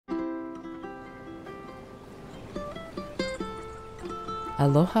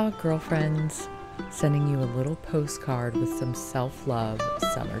Aloha, girlfriends, sending you a little postcard with some self-love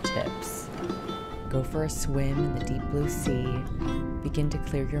summer tips. Go for a swim in the deep blue sea, begin to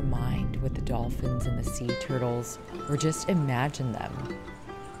clear your mind with the dolphins and the sea turtles, or just imagine them.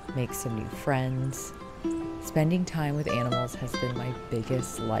 Make some new friends. Spending time with animals has been my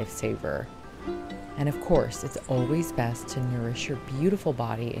biggest lifesaver. And of course, it's always best to nourish your beautiful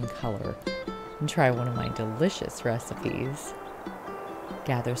body in color and try one of my delicious recipes.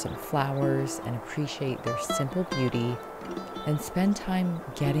 Gather some flowers and appreciate their simple beauty, and spend time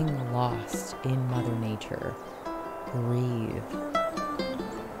getting lost in Mother Nature. Breathe.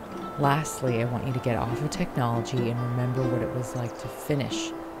 Lastly, I want you to get off of technology and remember what it was like to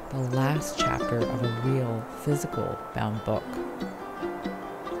finish the last chapter of a real physical bound book.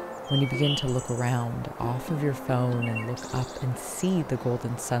 When you begin to look around off of your phone and look up and see the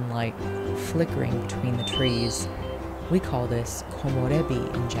golden sunlight flickering between the trees, we call this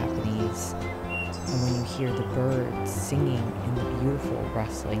komorebi in Japanese. And when you hear the birds singing in the beautiful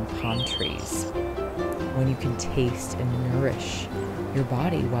rustling palm trees, when you can taste and nourish your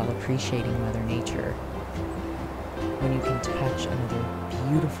body while appreciating Mother Nature, when you can touch another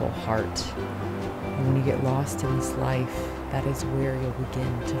beautiful heart, and when you get lost in this life, that is where you'll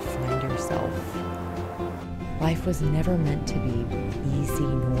begin to find yourself. Life was never meant to be easy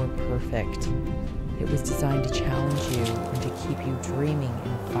nor perfect. It was designed to challenge you and to keep you dreaming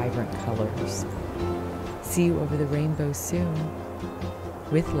in vibrant colors. See you over the rainbow soon.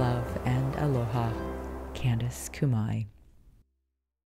 With love and aloha, Candice Kumai.